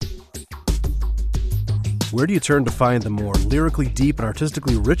Where do you turn to find the more lyrically deep and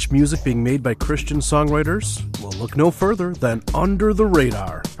artistically rich music being made by Christian songwriters? Well, look no further than Under the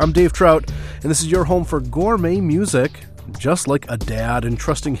Radar. I'm Dave Trout, and this is your home for gourmet music. Just like a dad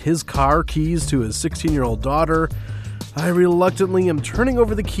entrusting his car keys to his 16-year-old daughter, I reluctantly am turning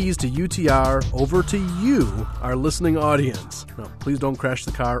over the keys to UTR over to you, our listening audience. No, please don't crash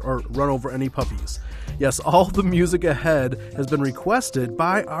the car or run over any puppies. Yes, all the music ahead has been requested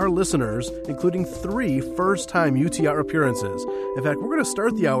by our listeners, including 3 first-time UTR appearances. In fact, we're going to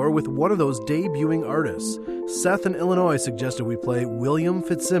start the hour with one of those debuting artists. Seth in Illinois suggested we play William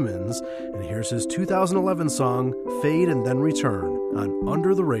Fitzsimmons, and here's his 2011 song, Fade and Then Return, on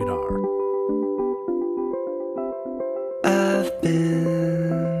Under the Radar. I've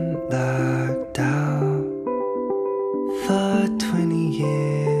been locked out for 20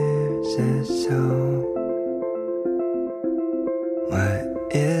 years or so.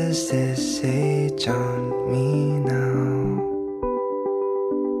 What is this age on me now?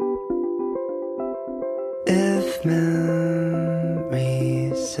 If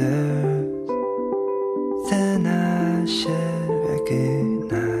memory serves, then I should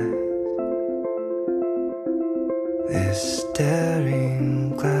recognize this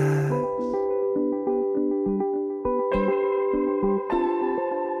staring glass.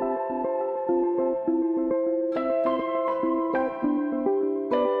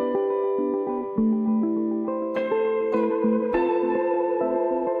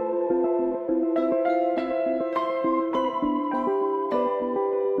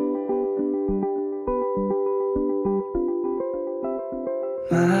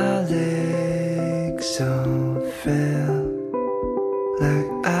 My legs so frail, like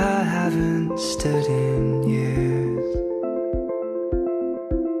I haven't stood in years.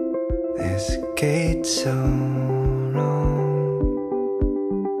 This gate so wrong.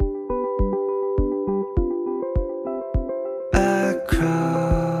 I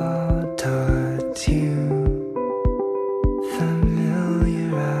crawl towards you,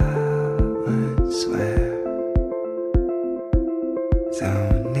 familiar I would swear.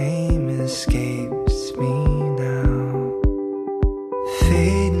 Though name escapes me now,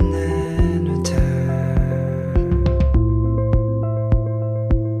 fade and then return.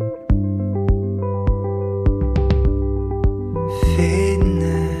 Fade and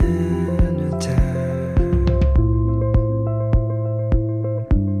then return.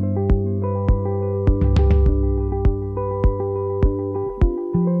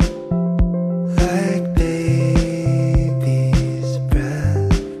 Like baby's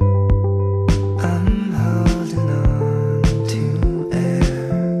breath, I'm holding on to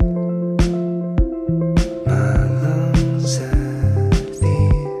air. My lungs are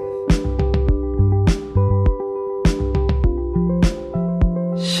thief.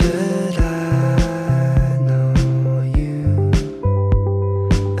 Should I know you,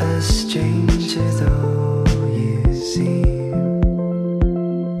 a stranger though you seem?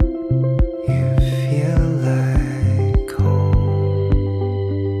 You feel like home.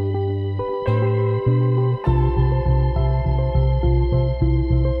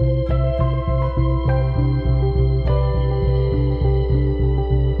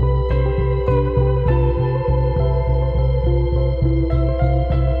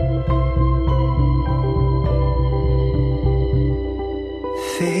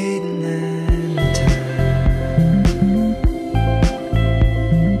 Fade and then return.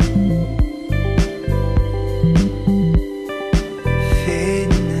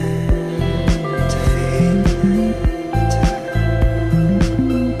 Fade and then return.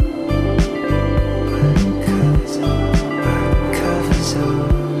 Black covers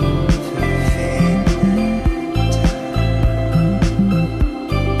over. Fade and then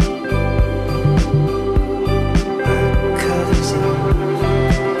black covers over.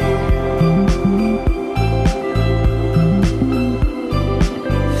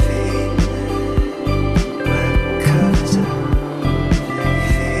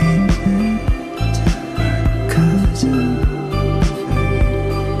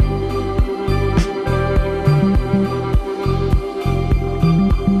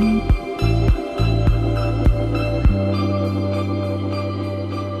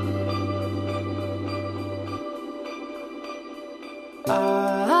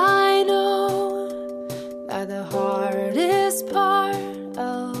 I know that the hardest part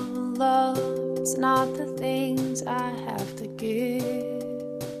of love is not the things I have to give.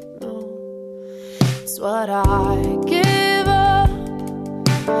 No, it's what I give up.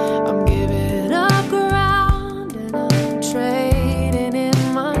 I'm giving up ground and I'm trading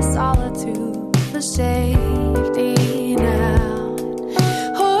in my solitude for safety now.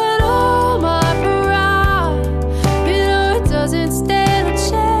 Hold all my pride.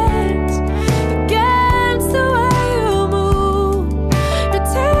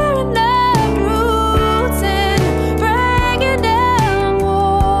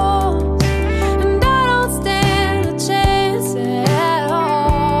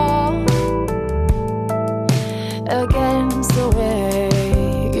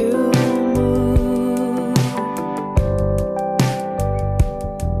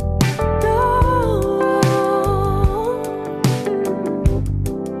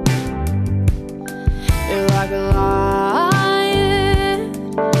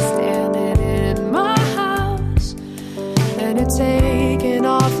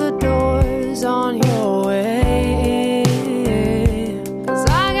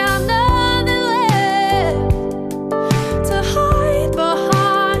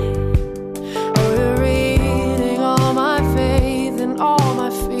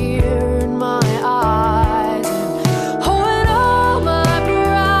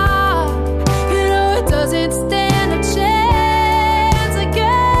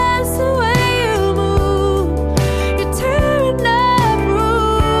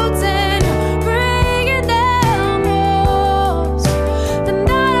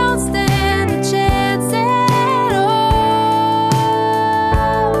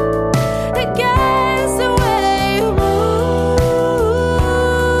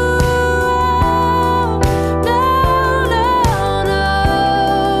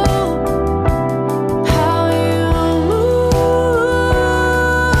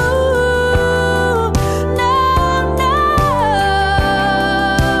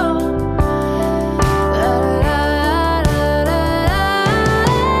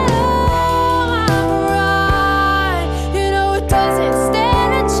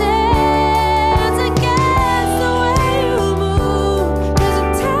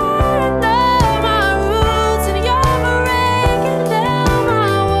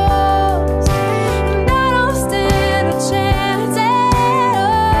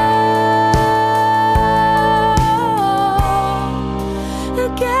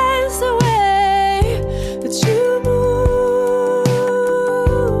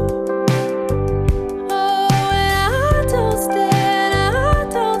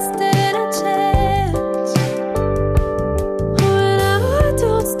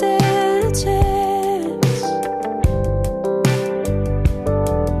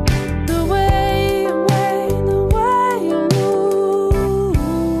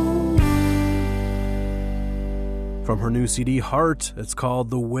 CD, Heart. It's called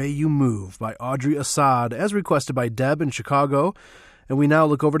The Way You Move by Audrey Assad, as requested by Deb in Chicago. And we now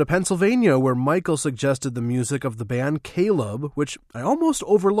look over to Pennsylvania, where Michael suggested the music of the band Caleb, which I almost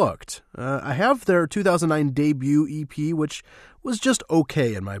overlooked. I have their 2009 debut EP, which was just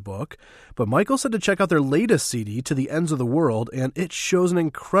okay in my book. But Michael said to check out their latest CD, To the Ends of the World, and it shows an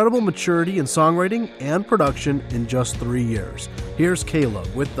incredible maturity in songwriting and production in just 3 years. Here's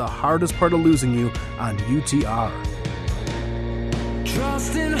Caleb with The Hardest Part of Losing You on UTR.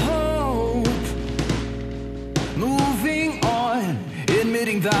 Trust and hope, moving on,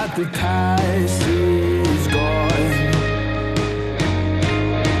 admitting that the past is gone.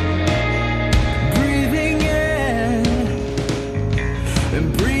 Breathing in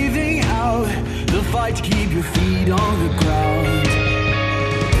and breathing out, the fight to keep your feet on the ground.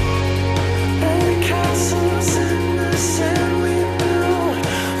 And castles in the sand we built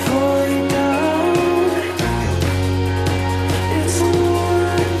falling down. It's a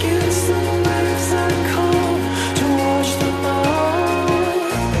war against the waves that come to wash them out.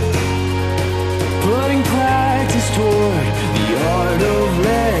 Putting practice toward the art of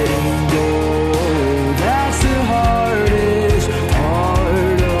letting go. That's the hardest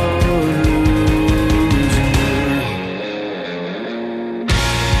part of losing you.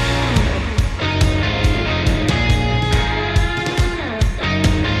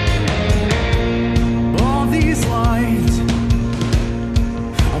 All these lines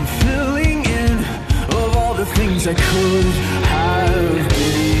I'm filling in of all the things I could have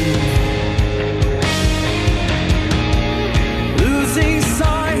been. Losing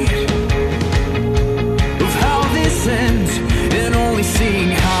sight of how this ends and only seeing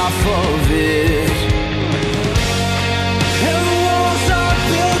half of it. And the walls I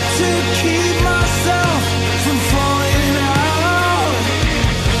built to keep myself from falling out.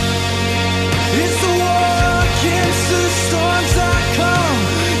 It's the war against the storms that come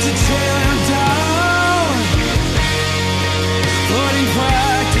to tear them down. Putting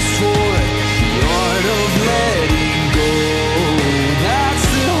practice toward the art of letting go. That's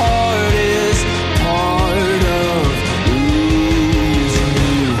the hardest part of losing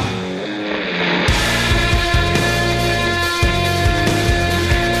you.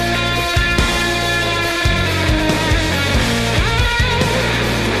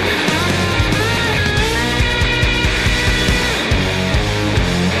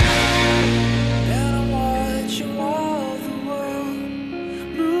 And I'm watching while the world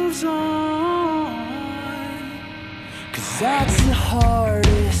moves on, 'cause that's the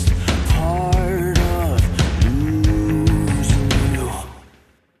hardest part of losing you.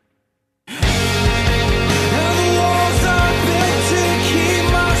 And the walls I built to keep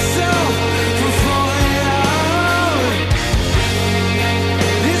myself from falling out.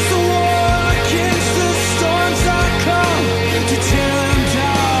 It's the war against the storms that come to tear them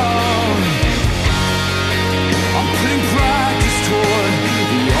down. I'm putting practice toward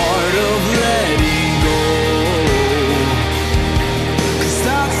the art of letting go. 'Cause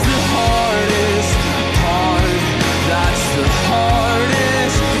that's the hardest part. That's the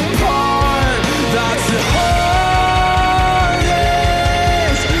hardest part. That's the hardest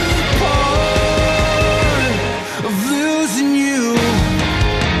part of losing you.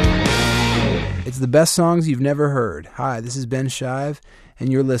 It's the best songs you've never heard. Hi, this is Ben Shive,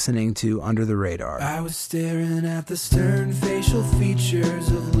 and you're listening to Under the Radar. I was staring at the stern facial features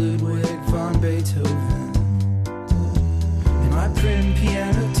of Ludwig von Beethoven, and my prim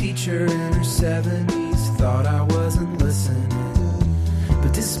piano teacher in her 70s thought I wasn't listening.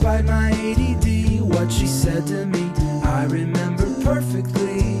 But despite my ADD, what she said to me I remember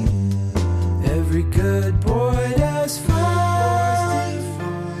perfectly. Every good boy does find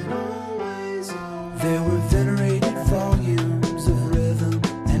there were venerated volumes of rhythm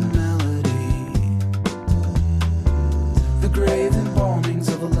and melody, the grave embalmings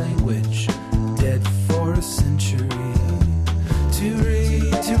of a language dead for a century. To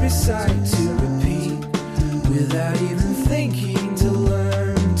read, to recite, to repeat, without even thinking, to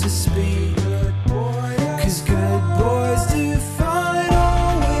learn to speak. 'Cause good boys do find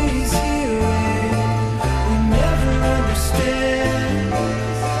always hearing when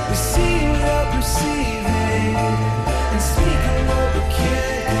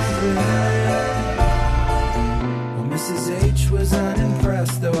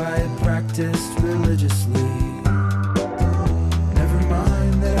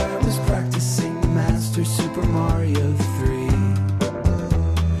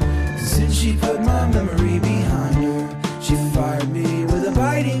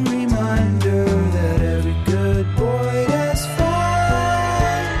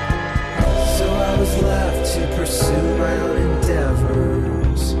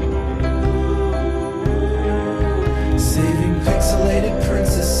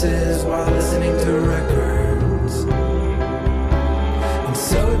listening to records. And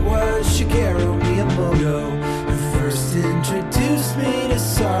so it was Shigeru Miyamoto who first introduced me to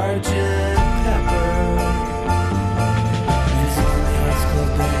Sgt. Pepper and his Lonely Hearts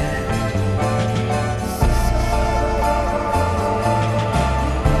Club Band.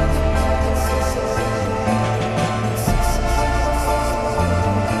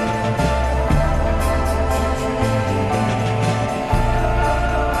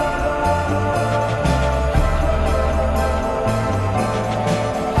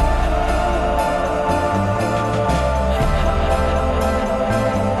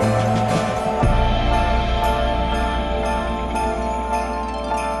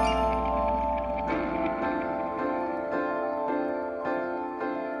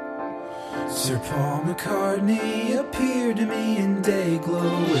 Sir Paul McCartney appeared to me in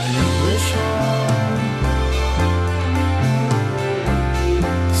Dayglow with an English horn,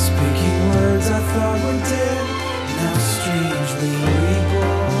 speaking words I thought were dead, now strangely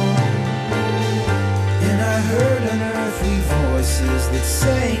reborn. And I heard unearthly voices that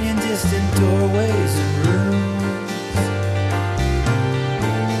sang in distant doorways and rooms.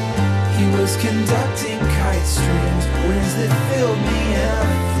 He was conducting kite streams, winds that filled me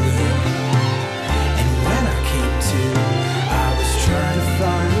and flew. I was trying to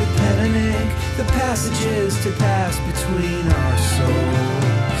find with pen and ink the passages to pass between our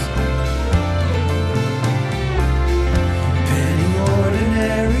souls, penning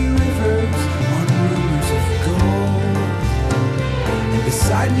ordinary rivers on rumors of gold. And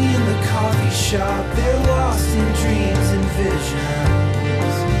beside me in the coffee shop, they're lost in dreams and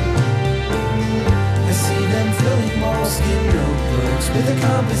visions. I see them filling moleskin notebooks with a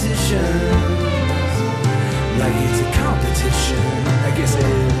composition. Like it's a competition, I guess it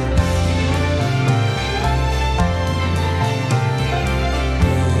is.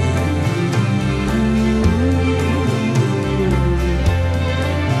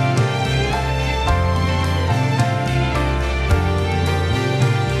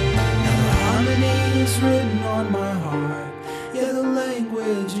 Now the harmony is written on my heart, yeah, the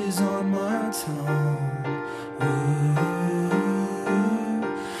language is on my tongue.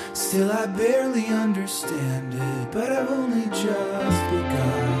 Still I barely understand it, but I've only just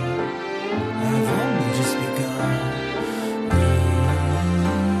begun. I've only just begun.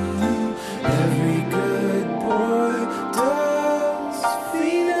 Ooh, every good boy does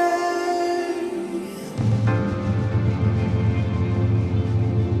Phoenix.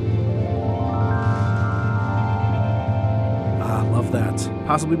 Ah, love that.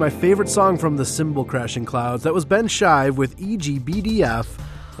 Possibly my favorite song from the Cymbal Crashing Clouds. That was Ben Shive with EGBDF.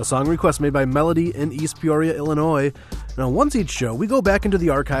 A song request made by Melody in East Peoria, Illinois. Now, once each show, we go back into the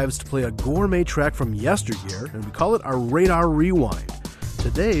archives to play a gourmet track from yesteryear, and we call it our Radar Rewind.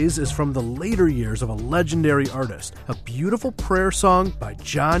 Today's is from the later years of a legendary artist. A Beautiful Prayer Song by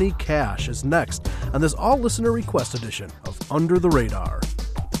Johnny Cash is next on this all-listener request edition of Under the Radar.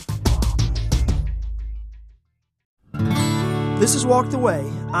 This is Walked Away.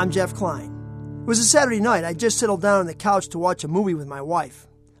 I'm Jeff Klein. It was a Saturday night. I just settled down on the couch to watch a movie with my wife.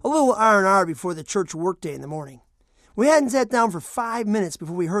 A little R&R before the church workday in the morning. We hadn't sat down for 5 minutes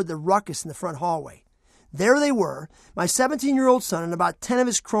before we heard the ruckus in the front hallway. There they were, my 17-year-old son and about 10 of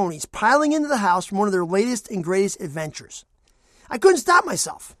his cronies piling into the house from one of their latest and greatest adventures. I couldn't stop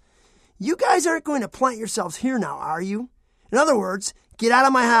myself. You guys aren't going to plant yourselves here now, are you? In other words, get out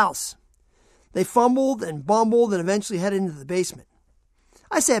of my house. They fumbled and bumbled and eventually headed into the basement.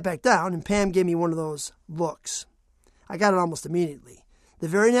 I sat back down and Pam gave me one of those looks. I got it almost immediately. The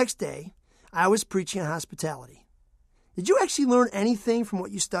very next day, I was preaching on hospitality. Did you actually learn anything from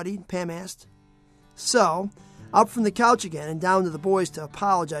what you studied? Pam asked. So, up from the couch again and down to the boys to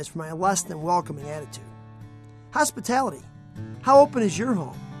apologize for my less than welcoming attitude. Hospitality. How open is your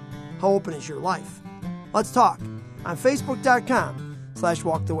home? How open is your life? Let's talk on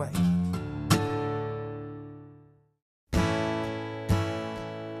Facebook.com/walkedaway.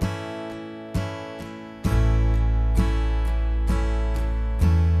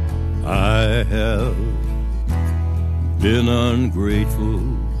 I have been ungrateful,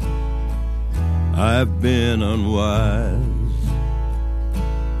 I've been unwise,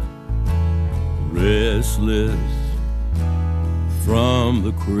 restless from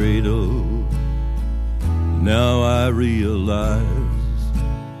the cradle. Now I realize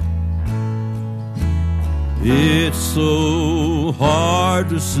it's so hard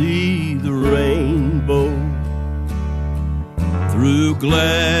to see the rainbow through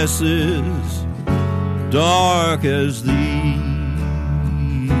glasses dark as these.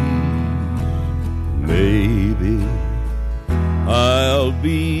 Maybe I'll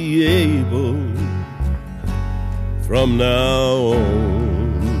be able from now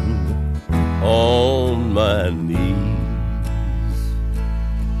on my knees.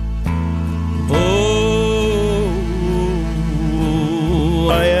 Oh,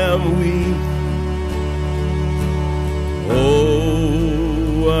 I am weak.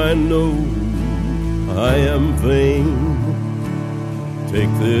 Oh, I know I am vain. Take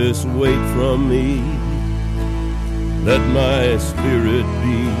this weight from me. Let my spirit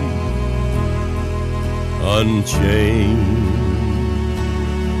be unchained.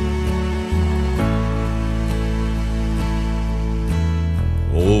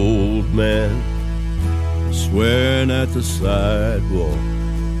 Old man swearing at the sidewalk,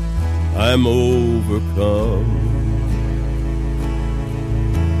 I'm overcome.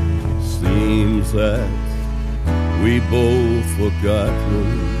 Seems that we both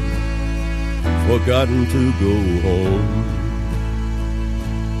forgotten to go home.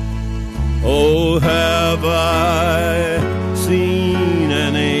 Oh, have I seen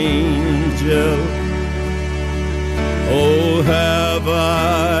an angel? Oh, have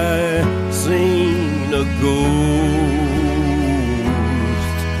I seen a ghost?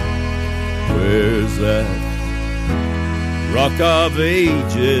 Where's that Rock of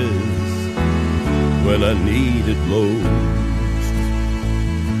Ages when I need it most?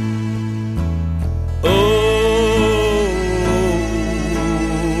 Oh,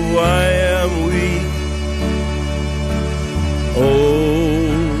 I am weak.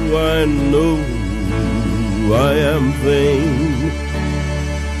 Oh, I know I am vain.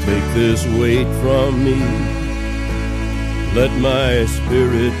 Take this weight from me. Let my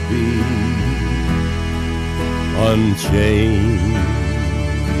spirit be unchained.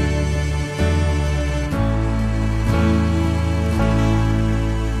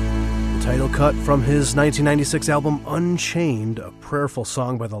 Title cut from his 1996 album Unchained, a prayerful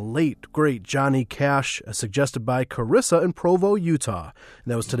song by the late, great Johnny Cash, as suggested by Carissa in Provo, Utah.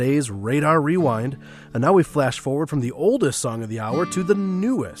 And that was today's Radar Rewind. And now we flash forward from the oldest song of the hour to the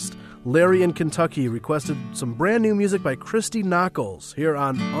newest. Larry in Kentucky requested some brand new music by Christy Nockels here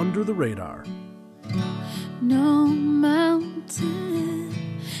on Under the Radar. No mountain,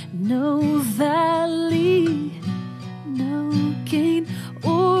 no valley, no gain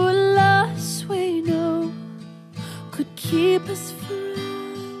or loss we know could keep us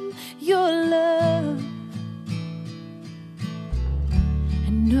from your love.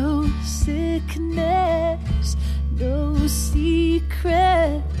 And no sickness, no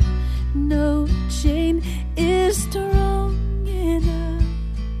secret, no chain is strong enough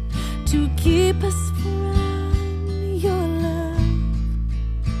to keep us from your love,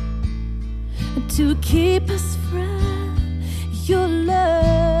 to keep us from your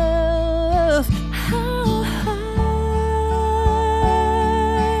love. How high,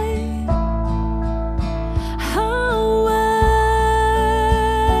 how wide,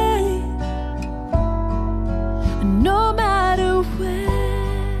 no matter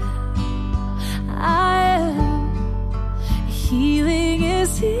where I am, healing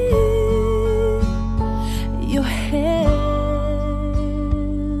is in your hands.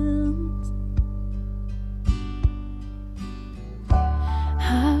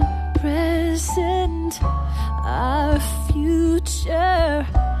 Our present, our future,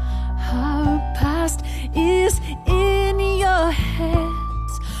 our past is in your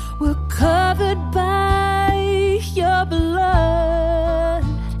hands. We're covered by your blood.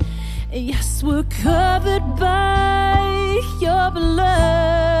 Yes, we're covered by your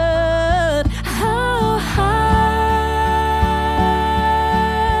blood. How high,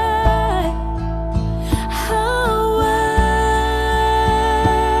 how wide,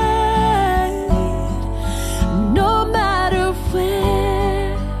 no matter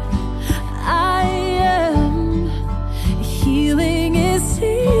where I am, healing is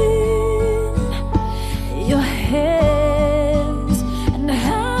in your hands. And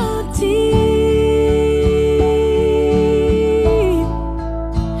how deep,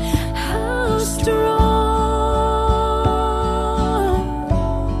 how strong,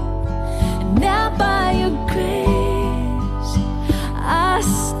 and now by your grace I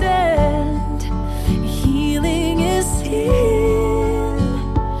stand. Healing is in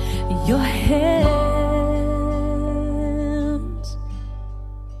your hands.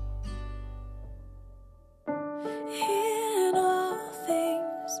 In all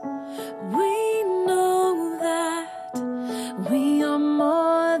things, we know that we are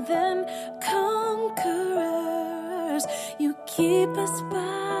more than conquerors. You keep us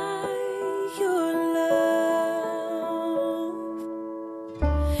by your love.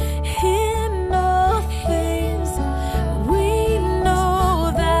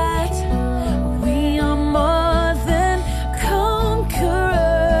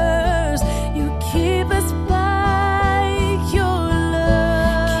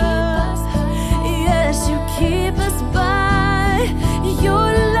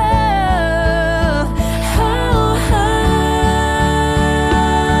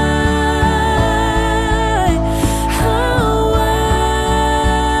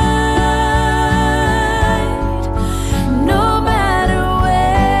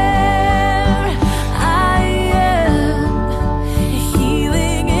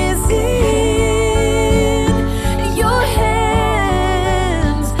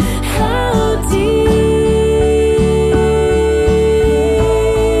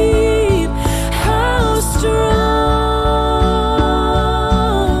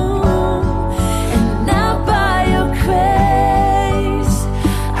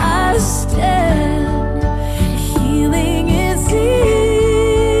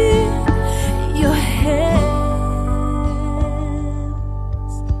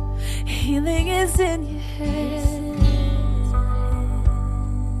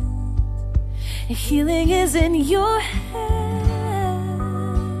 Healing is in your hands,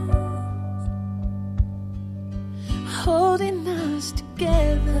 holding us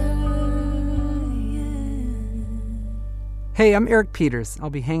together. Hey, I'm Eric Peters. I'll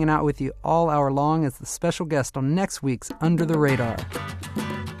be hanging out with you all hour long as the special guest on next week's Under the Radar.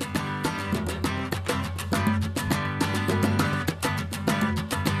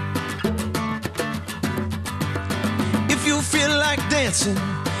 If you feel like dancing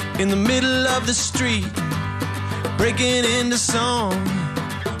in the middle of the street, breaking into song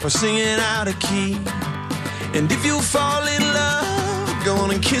or singing out of key, and if you fall in love, go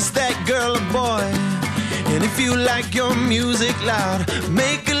on and kiss that girl or boy. And if you like your music loud,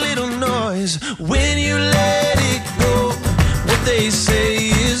 make a little noise. When you let it go, what they say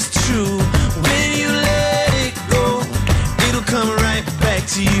is true. When you let it go, it'll come right back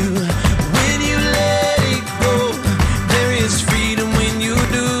to you. When you let it go, there is freedom when you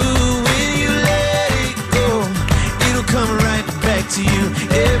do. When you let it go, it'll come right back to you.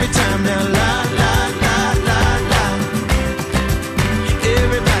 Every time now, la, la, la, la, la.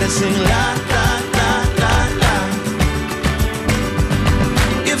 Everybody sing la, la, la, la, la.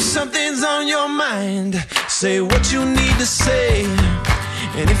 If something's on your mind, say what you need to say.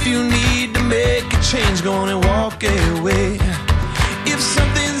 And if you need to make a change, go on and walk away. If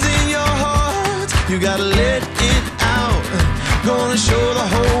something's in your heart, you gotta let it out. Go on and show the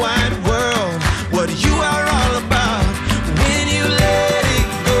whole wide world what you are all about. When you let it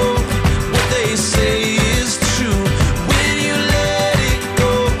go, what they say is true. When you let it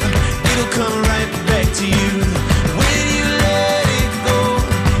go, it'll come right back to you. When you let it go,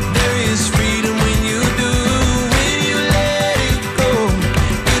 there is freedom when you do. When you let it go,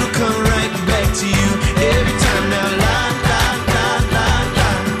 it'll come right back to you. Every time now, la, la, la, la, la.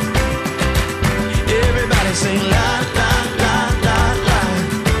 Everybody sing la, la, la, la, la.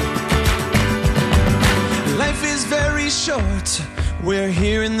 Life is very short. We're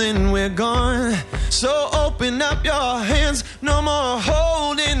here and then we're gone. So open up your hands, no more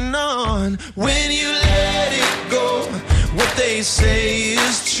holding on. When you let it go, what they say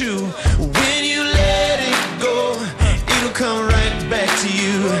is true. When you let it go, it'll come right back to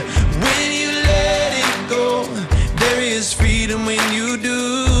you. When you let it go, there is freedom when you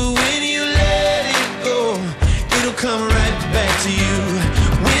do. When you let it go, it'll come right back to you.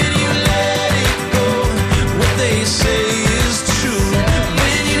 When you let it go, what they say is true.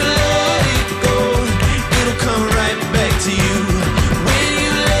 When you let it go, it'll come right back to you. When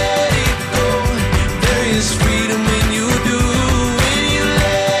you let it go, there is freedom when you do. When you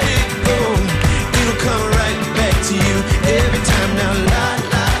let it go, it'll come right back to you. Every time now, la,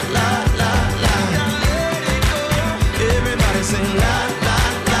 la, la, la, la. Everybody sing la, la,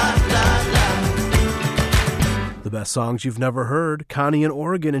 la, la, la. The best songs you've never heard. Connie in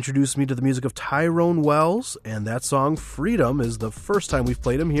Oregon introduced me to the music of Tyrone Wells, and that song, Freedom, is the first time we've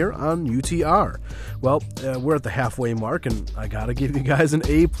played him here on UTR. Well, we're at the halfway mark, and I gotta give you guys an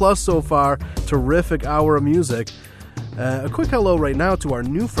A+ so far. Terrific hour of music. A quick hello right now to our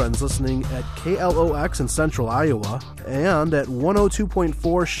new friends listening at KLOX in Central Iowa and at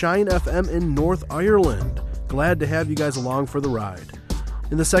 102.4 Shine FM in North Ireland. Glad to have you guys along for the ride.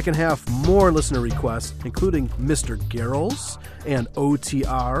 In the second half, more listener requests, including Mr. Garrels and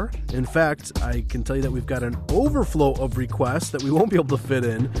OTR. In fact, I can tell you that we've got an overflow of requests that we won't be able to fit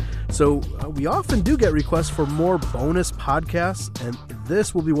in. So we often do get requests for more bonus podcasts, and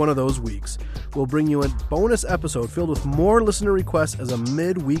this will be one of those weeks. We'll bring you a bonus episode filled with more listener requests as a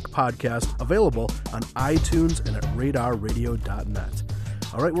midweek podcast available on iTunes and at radarradio.net.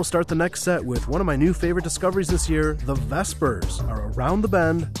 All right, we'll start the next set with one of my new favorite discoveries this year. The Vespers are Around the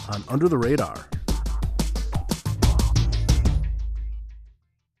Bend on Under the Radar.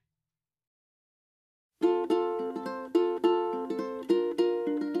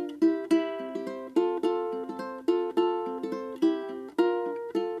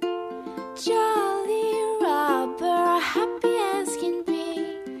 Jolly robber, happy as can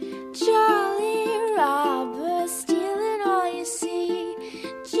be. Jolly robber, stealing all you see.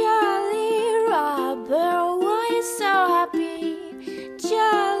 Jolly robber, why you so happy?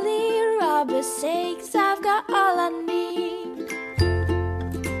 Jolly robber,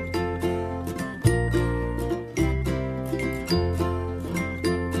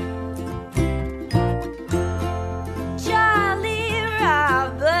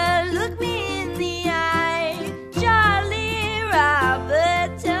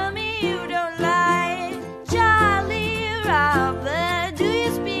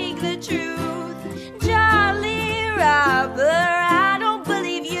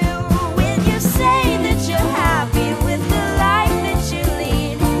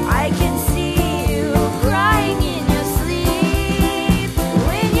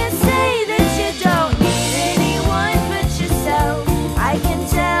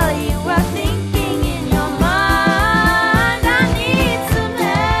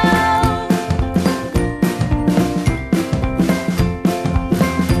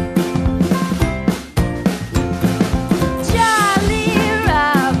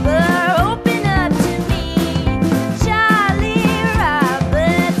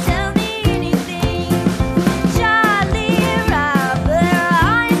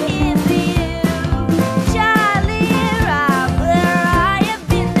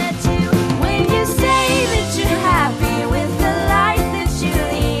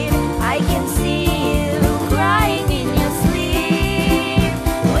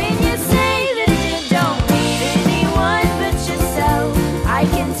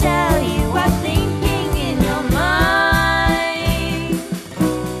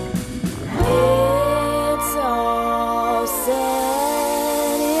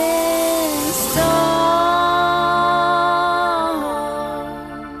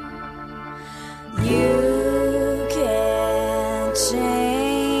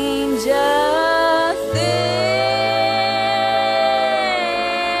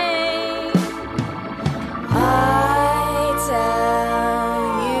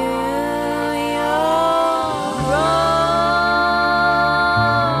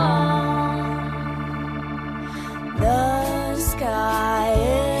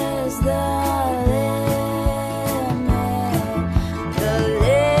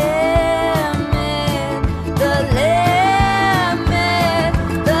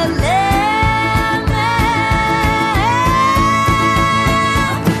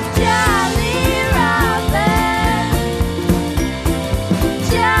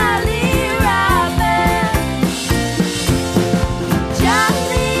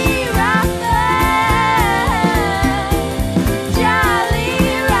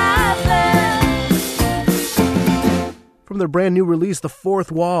 their brand new release, The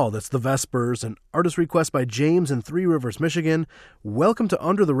Fourth Wall. That's The Vespers, an artist request by James in Three Rivers, Michigan. Welcome to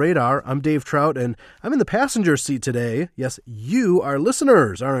Under the Radar. I'm Dave Trout, and I'm in the passenger seat today. Yes, you, our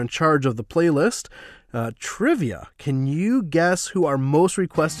listeners, are in charge of the playlist. Trivia. Can you guess who our most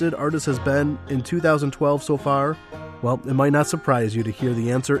requested artist has been in 2012 so far? Well, it might not surprise you to hear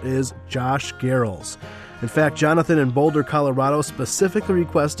the answer is Josh Garrels. In fact, Jonathan in Boulder, Colorado specifically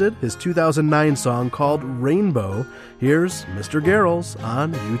requested his 2009 song called Rainbow. Here's Mr. Garrels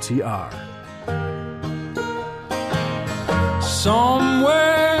on UTR.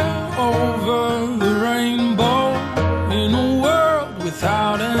 Somewhere over the rainbow, in a world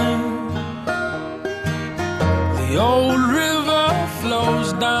without end, the old river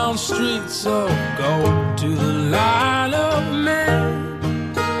flows down streets of gold to the light of men.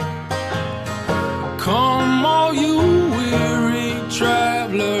 Come all you weary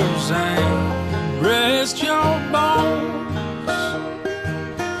travelers and rest your bones,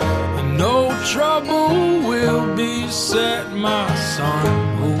 and no trouble will beset my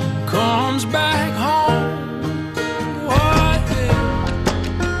son who comes back home.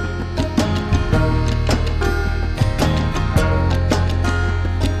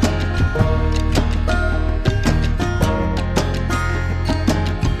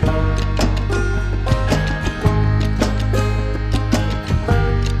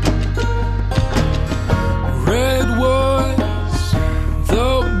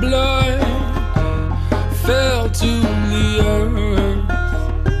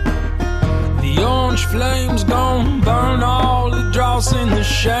 Flames gon' burn all the dross in the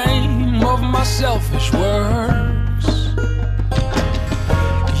shame of my selfish works.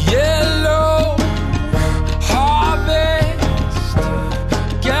 Yellow harvest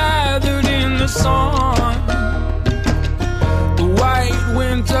gathered in the sun. The white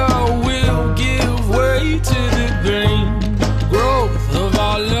winter will give way to the green growth of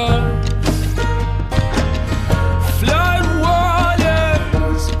our love.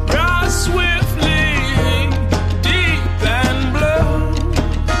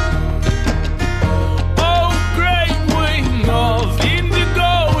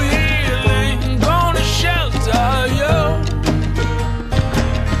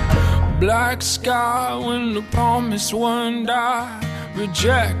 Black sky when the promised one died,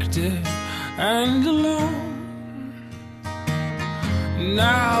 rejected and alone.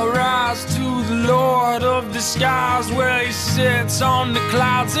 Now rise to the Lord of the skies, where he sits on the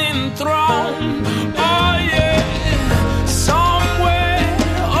clouds enthroned. Oh yeah, somewhere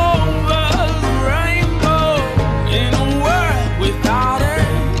over the rainbow, in a world without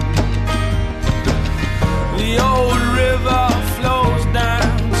end, the old river flows down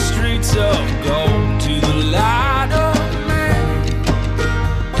of gold to the light of men.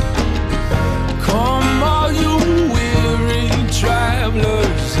 Come all you weary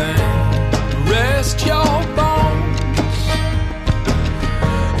travelers and rest your bones,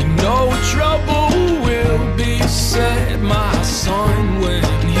 and no trouble will beset my son when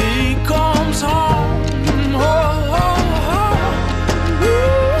he comes home. Oh, oh, oh.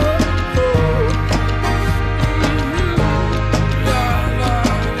 Ooh, ooh.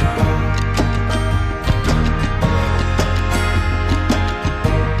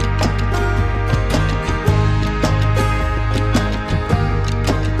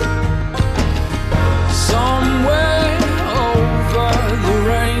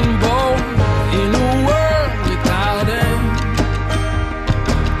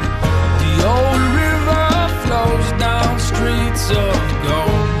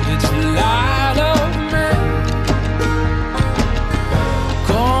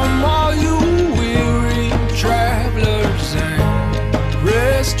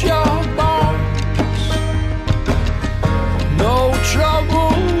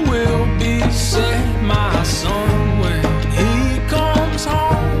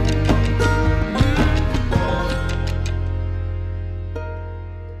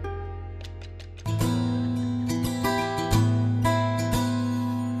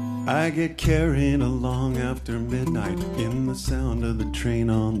 I get carrying along after midnight in the sound of the train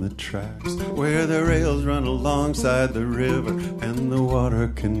on the tracks, where the rails run alongside the river and the water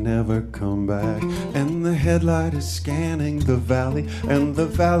can never come back, and the headlight is scanning the valley, and the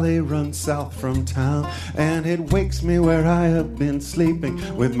valley runs south from town, and it wakes me where I have been sleeping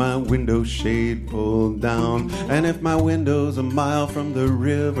with my window shade pulled down. And if my window's a mile from the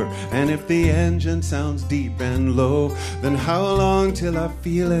river, and if the engine sounds deep and low, then how long till I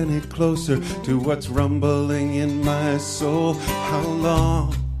feel any closer to what's rumbling in my soul? How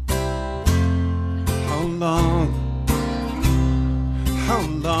long? How long? How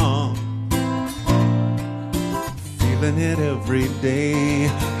long? Feel feeling it every day.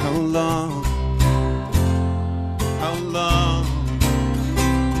 How long? How long?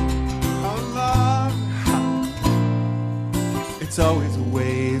 How long? It's always a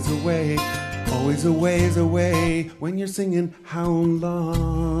ways away, always a ways away. When you're singing how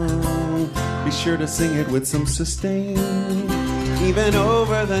long, be sure to sing it with some sustain. Even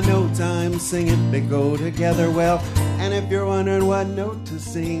over the notes I'm singing, they go together well. And if you're wondering what note to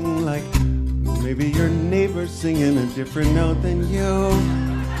sing, like maybe your neighbor's singing a different note than you,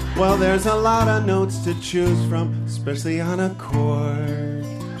 well, there's a lot of notes to choose from, especially on a chord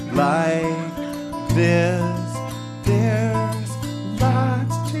like this. There's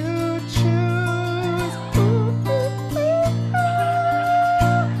lots to choose.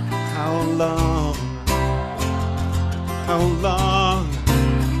 How long? How long?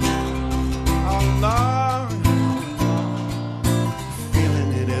 How long?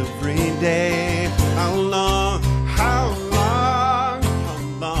 Feeling it every day. How long? How long? How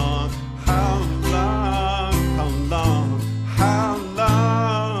long? How long? How long? How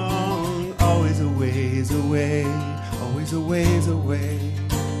long? Always a ways away. Always a ways away.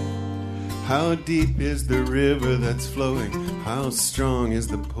 How deep is the river that's flowing? How strong is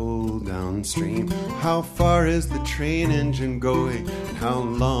the pull downstream? How far is the train engine going? How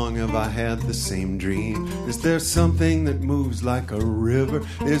long have I had the same dream? Is there something that moves like a river?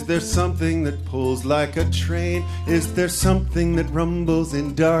 Is there something that pulls like a train? Is there something that rumbles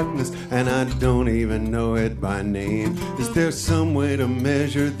in darkness and I don't even know it by name? Is there some way to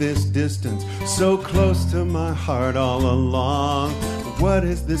measure this distance so close to my heart all along? What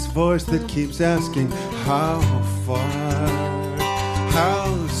is this voice that keeps asking how far,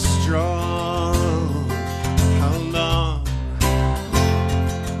 how strong, how long,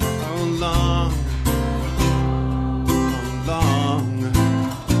 how long, how long?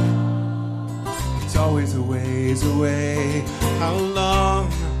 It's always a ways away. How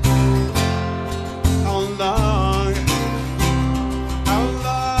long, how long?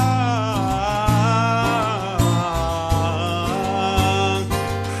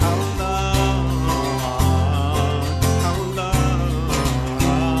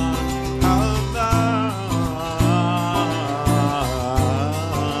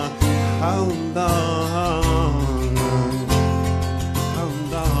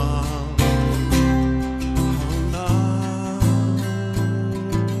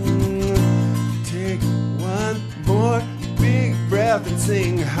 And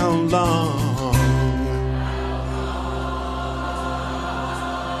sing how long.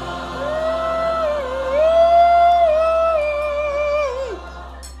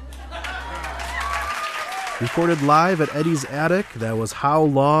 Recorded live at Eddie's Attic, that was How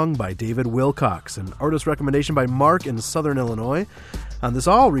Long by David Wilcox, an artist recommendation by Mark in Southern Illinois. On this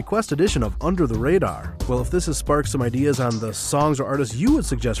all-request edition of Under the Radar. Well, if this has sparked some ideas on the songs or artists you would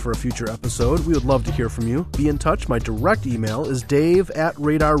suggest for a future episode, we would love to hear from you. Be in touch. My direct email is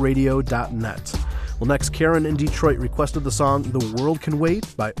dave@radarradio.net. Well, next, Karen in Detroit requested the song The World Can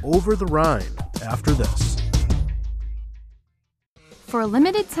Wait by Over the Rhine. After this. For a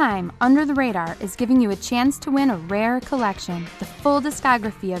limited time, Under the Radar is giving you a chance to win a rare collection, the full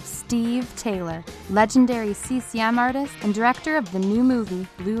discography of Steve Taylor, legendary CCM artist and director of the new movie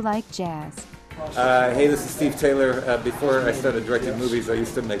Blue Like Jazz. Hey, this is Steve Taylor. Before I started directing movies, I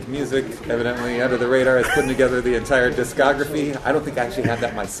used to make music. Evidently, Under the Radar is putting together the entire discography. I don't think I actually have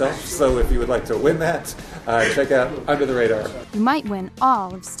that myself, so if you would like to win that, check out Under the Radar. You might win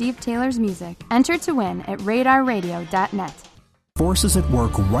all of Steve Taylor's music. Enter to win at radarradio.net. Forces at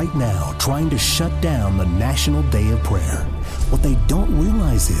work right now trying to shut down the National Day of Prayer. What they don't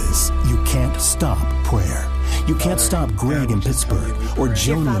realize is you can't stop prayer. You can't stop Greg in Pittsburgh, or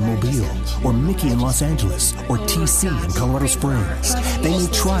Joni in Mobile, or Mickey in Los Angeles, or TC in Colorado Springs. They may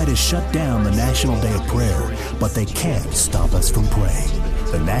try to shut down the National Day of Prayer, but they can't stop us from praying.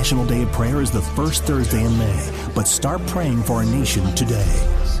 The National Day of Prayer is the first Thursday in May, but start praying for our nation today.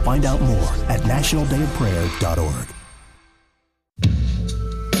 Find out more at nationaldayofprayer.org.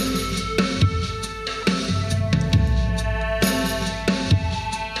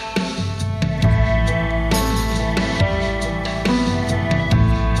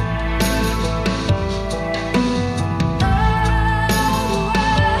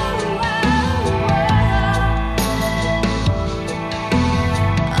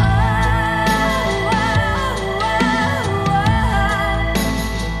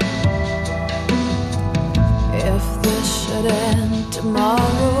 If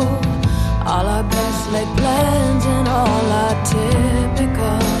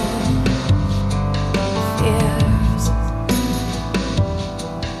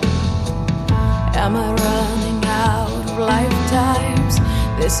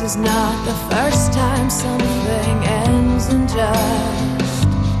This is not the first time something ends in just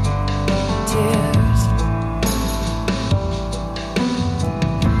tears.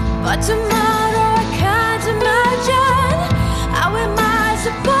 But tomorrow I can't imagine. How am I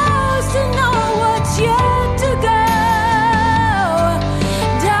supposed to know what's yet to go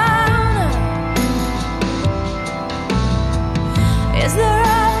down? Is there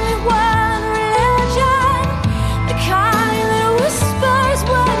only one religion? The kind that whispers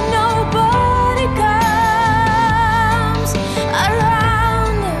when nobody comes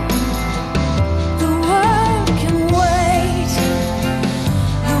around. The world can wait.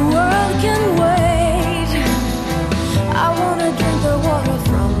 The world can wait. I wanna drink the water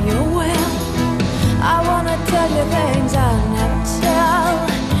from your well. I wanna tell you things I'll never tell.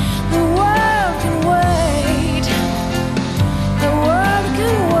 The world can wait. The world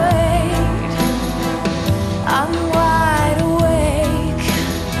can wait. I'm wide awake,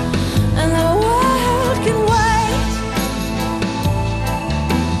 and the world can wait.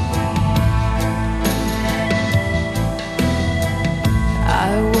 I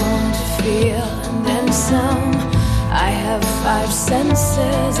want to feel and then some. I have 5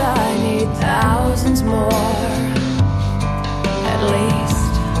 senses, I need thousands more, at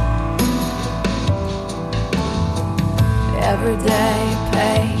least. Every day a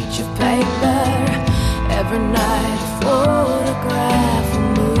page of paper, every night a photograph, a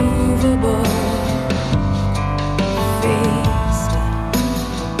movable feast.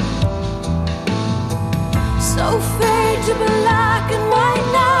 So fade to black and white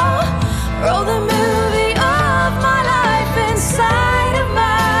now. Roll the movie of my life inside of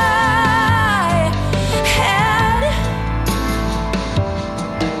my head.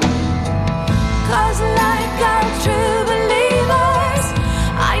 'Cause like all true believers,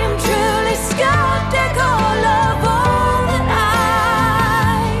 I am truly skeptical of all that I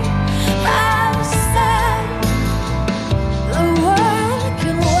have said. The world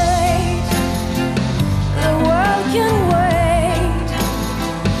can wait. The world can wait.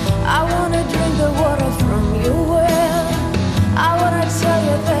 I wanna drink the water from your well. I wanna tell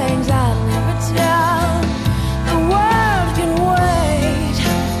you things I'll never tell. The world can wait.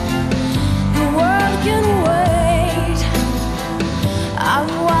 The world can wait. I'm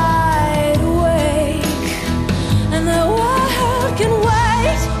wide awake, and the world can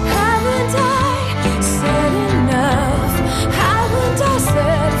wait. Haven't I said enough? Haven't I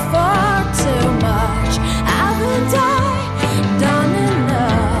said far too much? Haven't I done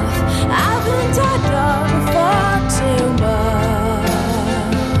enough? Haven't I done far too much?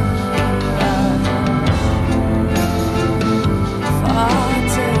 Far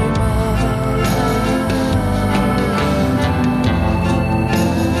too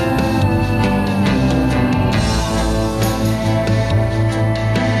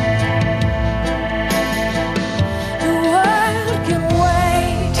The world can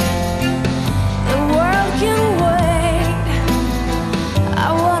wait. The world can wait. I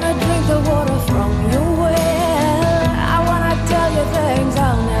wanna drink the water from your well. I wanna tell you things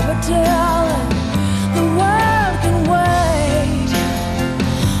I'll never tell. The world can wait.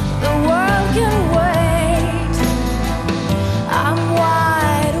 The world can wait. I'm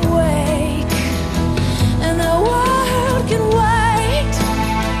wide awake, and the world can wait.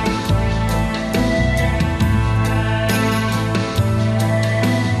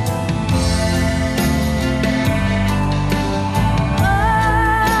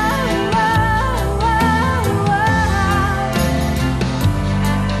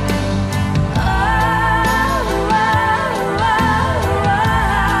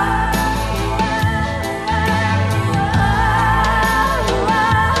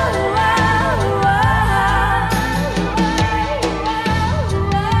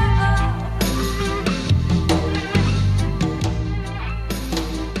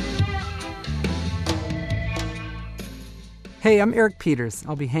 Hey, I'm Eric Peters.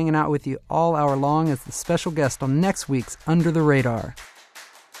 I'll be hanging out with you all hour long as the special guest on next week's Under the Radar.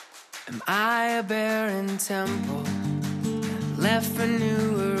 Am I a barren temple left for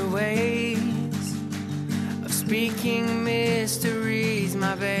newer ways of speaking mysteries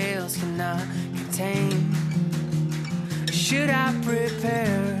my veils cannot contain? Should I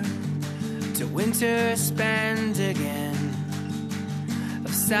prepare to winter spend again?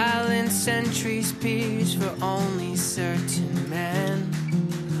 Of silent centuries peers for only certain men?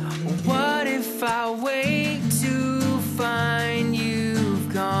 What if I wait to find you've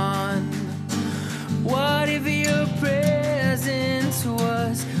gone? What if your presence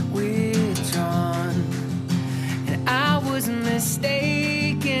was withdrawn and I was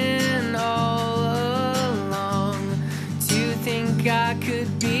mistaken all along to think I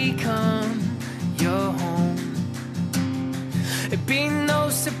could be be no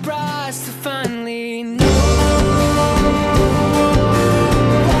surprise to finally know.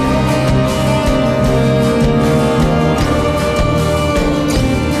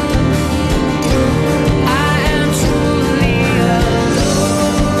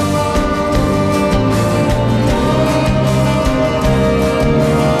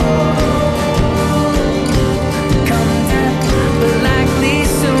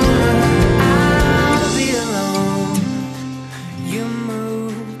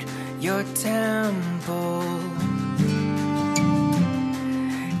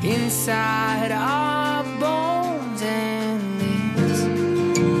 Inside our bones, and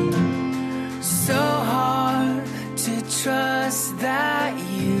it's so hard to trust that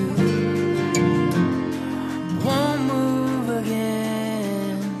you won't move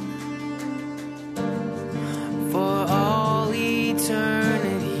again. For all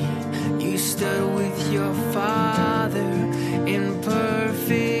eternity, you stood with your Father in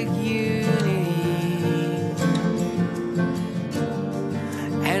perfect unity.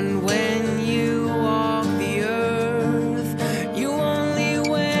 And when you walked the earth, you only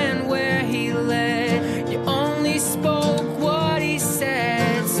went where he led. You only spoke what he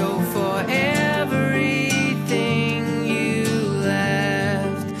said. So for everything you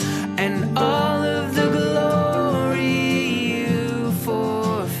left and all of the glory you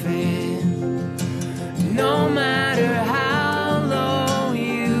forfeit, no matter how low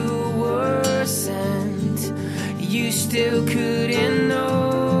you were sent, you still couldn't know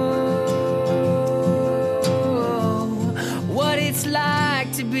what it's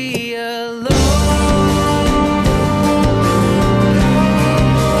like to be alone.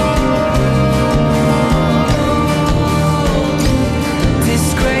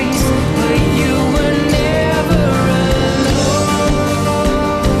 Disgrace, but you were never alone.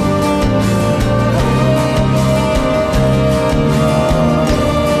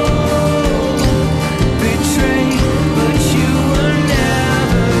 Betrayed, but you were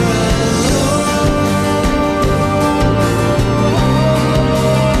never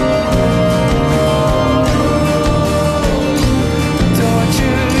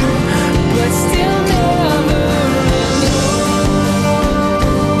tortured, but still never alone.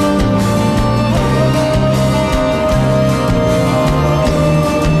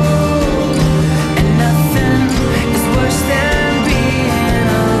 And nothing is worse than being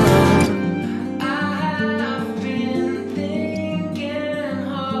alone. I have been thinking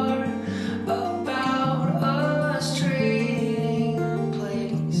hard about us trading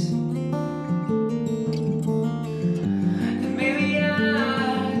place. And maybe I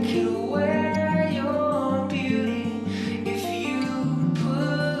could wear your beauty if you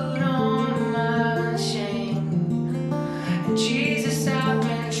put on my shame. And Jesus, I've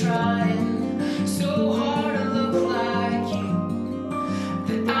been trying so hard to look like you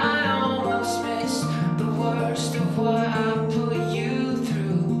that I almost miss the worst of what I put you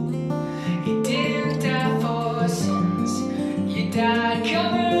through. You didn't die for sins, you died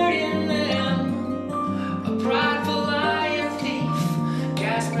covered in them. A prideful lion thief,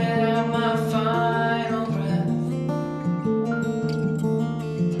 gasping out my final breath.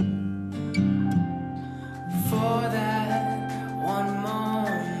 For that one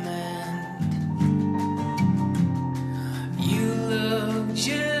moment, you look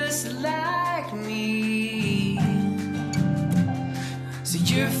just like me. So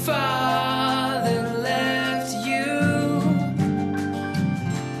your father left you,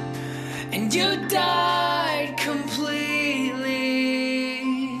 and you died completely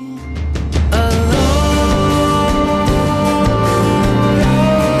alone.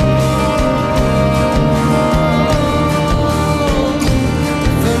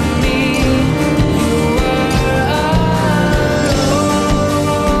 For me, you were alone.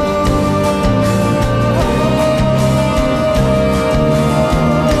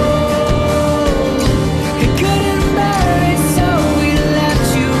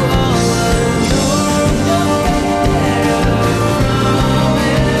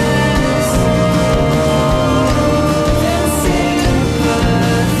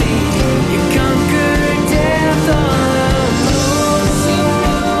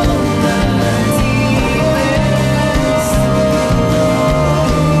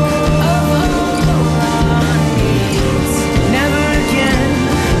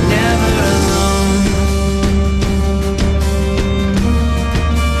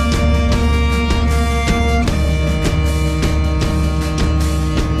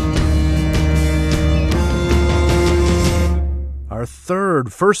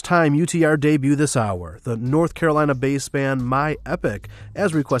 third first-time UTR debut this hour, the North Carolina-based band My Epic,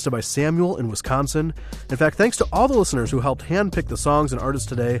 as requested by Samuel in Wisconsin. In fact, thanks to all the listeners who helped handpick the songs and artists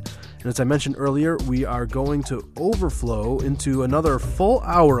today. And as I mentioned earlier, we are going to overflow into another full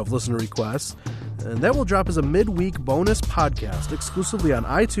hour of listener requests, and that will drop as a midweek bonus podcast exclusively on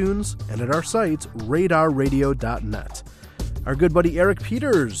iTunes and at our site, radarradio.net. Our good buddy Eric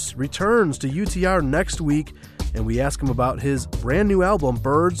Peters returns to UTR next week, and we ask him about his brand new album,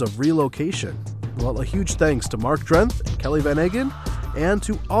 Birds of Relocation. Well, a huge thanks to Mark Drenth and Kelly Van Eggen, and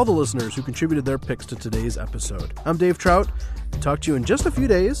to all the listeners who contributed their picks to today's episode. I'm Dave Trout. Talk to you in just a few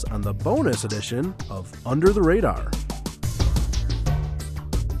days on the bonus edition of Under the Radar.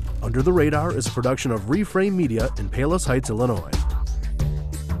 Under the Radar is a production of Reframe Media in Palos Heights, Illinois.